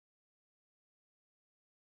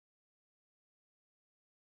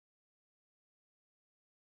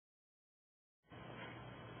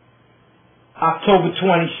October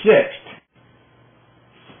 26th.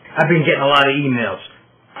 I've been getting a lot of emails.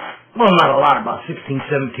 Well, not a lot, about 16,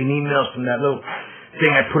 17 emails from that little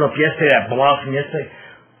thing I put up yesterday, that blog from yesterday.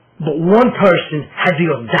 But one person had the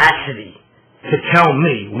audacity to tell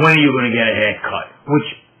me, when are you going to get a haircut? Which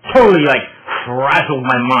totally, frazzled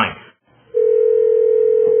my mind.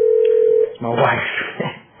 It's my wife.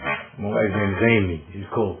 My wife's name is Amy. She's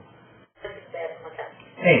cool.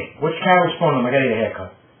 Hey, what's Carol's phone number? I gotta get a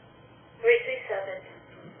haircut.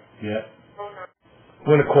 337. Yeah. I'm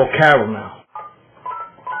gonna call Carol now.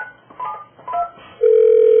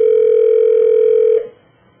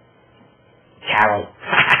 Carol.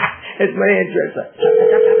 It's my hairdresser.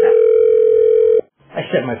 I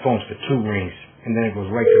set my phones for 2 rings, and then it goes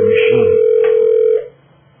right to the machine.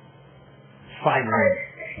 5 rings.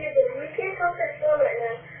 Excuse me, we can't talk this phone right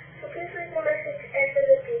now, so please leave a message after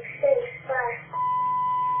the beep. Thanks, bye.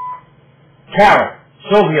 Carol,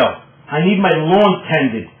 Silvio, I need my lawn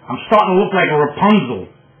tended. I'm starting to look like a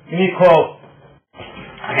Rapunzel. Give me a call.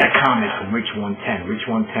 I got a comment from Rich 110. Rich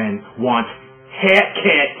 110 wants hair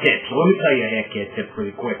care tips. So let me tell you a hair care tip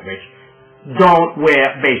pretty quick, Rich. Don't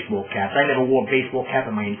wear baseball caps. I never wore a baseball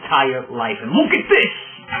cap in my entire life. And look at this!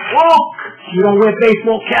 Look! You don't wear a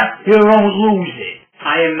baseball cap, you don't lose it.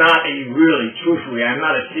 I am not truthfully, I'm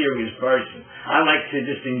not a serious person. I like to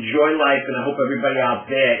just enjoy life, and I hope everybody out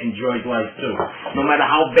there enjoys life too. No matter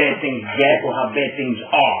how bad things get or how bad things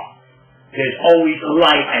are, there's always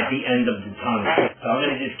light at the end of the tunnel. So I'm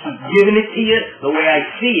going to just keep giving it to you the way I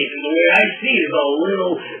see it. And the way I see it is a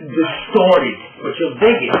little distorted, but you'll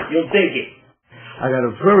dig it. You'll dig it. I got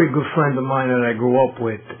a very good friend of mine that I grew up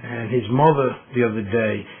with, and his mother the other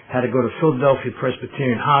day had to go to Philadelphia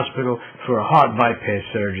Presbyterian Hospital for a heart bypass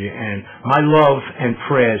surgery, and my love and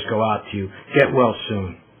prayers go out to you. Get well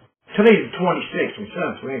soon. Today's the 26th,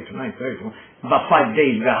 27th, 28th, 29th, 30th. About 5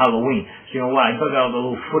 days we got Halloween. So you know what? I dug out a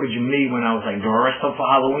little footage of me when I was dressed up for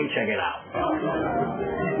Halloween. Check it out.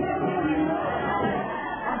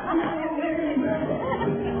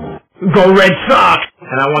 Go Red Sox!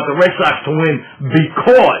 And I want the Red Sox to win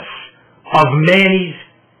because of Manny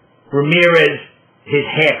Ramirez, his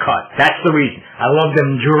haircut. That's the reason. I love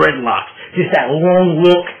them dreadlocks. Just that long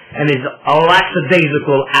look and his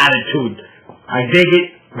lackadaisical attitude. I dig it.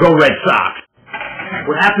 Go Red Sox.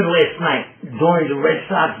 What happened last night during the Red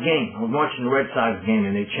Sox game, I was watching the Red Sox game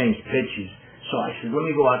and they changed pitches. So I said, let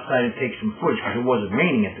me go outside and take some footage because it wasn't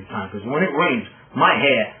raining at the time. Because when it rains, my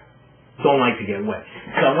hair don't like to get wet.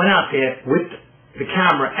 So I went out there with the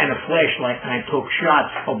camera and a flashlight and I took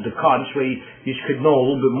shots of the car. This way you could know a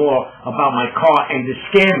little bit more about my car and the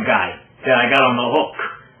scam guy that I got on the hook.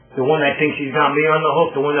 The one that thinks he's got me on the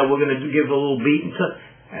hook, the one that we're going to give a little beating to.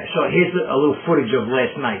 So here's a little footage of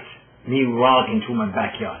last night. Me rollicking through my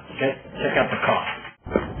backyard. Okay? Check out the car.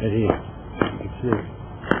 Right here. You can see it.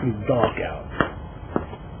 It's dark out.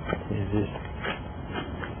 It's just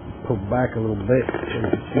pull back a little bit so you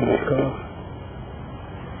can see the car.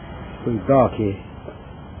 It's pretty dark here.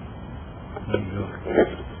 There you go.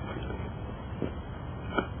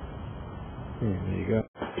 There you go.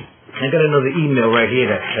 I got another email right here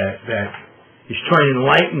that is trying to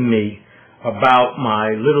enlighten me about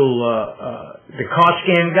my little the car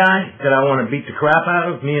scam guy that I want to beat the crap out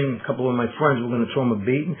of. Me and a couple of my friends were going to throw him a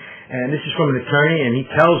beating. And this is from an attorney, and he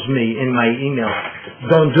tells me in my email,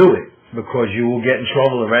 don't do it, because you will get in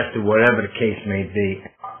trouble, arrested, whatever the case may be.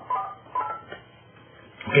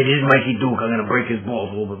 Okay, this is Mikey Duke. I'm going to break his balls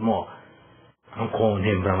a little bit more. I'm calling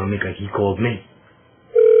him, but I'm going to make like he called me.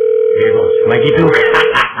 Here he goes. Mikey Duke.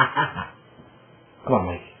 Come on,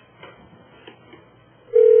 Mike.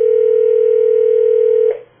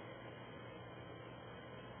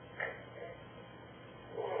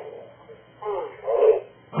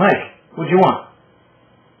 Mike, what'd you want?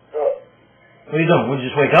 What are you doing? Would you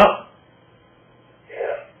just wake up?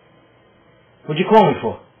 Yeah. What'd you call me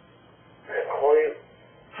for? I call you?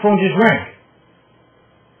 Phone just rang.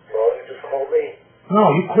 No, you just called me. No,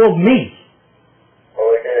 you called me.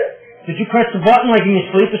 Oh, I did. Did you press the button like in your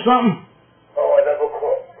sleep or something? Oh, I never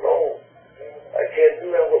called. No. I can't do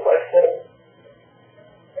that with my phone.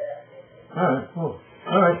 Alright, cool.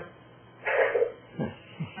 Alright.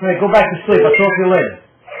 Alright, go back to sleep. I'll talk to you later.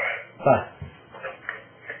 Bye.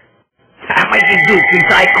 Mikey Duke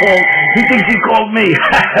thinks I called. He thinks he called me.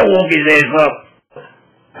 I woke his ass up.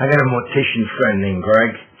 I got a mortician friend named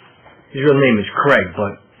Greg. His real name is Craig,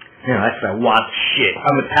 but, you know, that's that wild shit.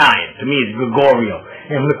 I'm Italian. To me, it's Gregorio.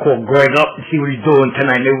 And I'm going to call Greg up and see what he's doing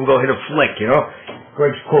tonight. Maybe we'll go hit a flick, you know?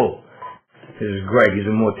 Greg's cool. This is Greg. He's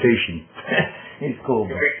a mortician. He's cool,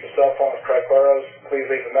 You reached the cell phone of Craig Burrows. Please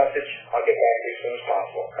leave a message. I'll get back to you as soon as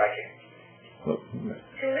possible. Thank you. Well,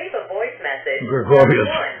 To leave a voice voice message. Gregorio's.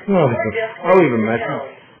 No, I'll leave a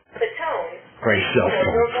message. The tone. Great cell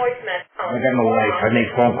Your phone. voice message. I got no life. I make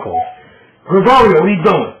phone calls. Gregorio, what are you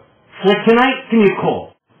doing? Flick tonight? Give me a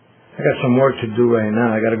call. I got some work to do right now.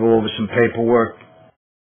 I got to go over some paperwork.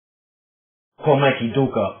 Call Mikey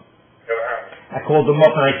Duke up. I called him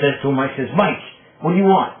up and I said to him, I says, Mike, what do you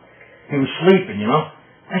want? He was sleeping, you know.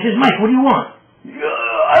 I says, Mike, what do you want?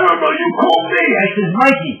 I don't know, you called me. I says,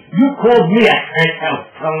 Mikey, you called me. I was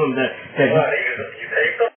telling him that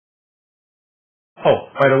oh,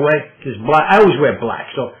 by the way, this black, I always wear black,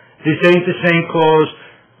 so this ain't the same clothes.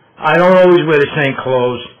 I don't always wear the same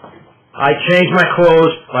clothes. I change my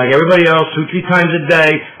clothes like everybody else 2-3 times a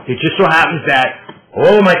day. It just so happens that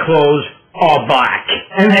all of my clothes are black.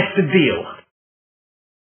 And that's the deal.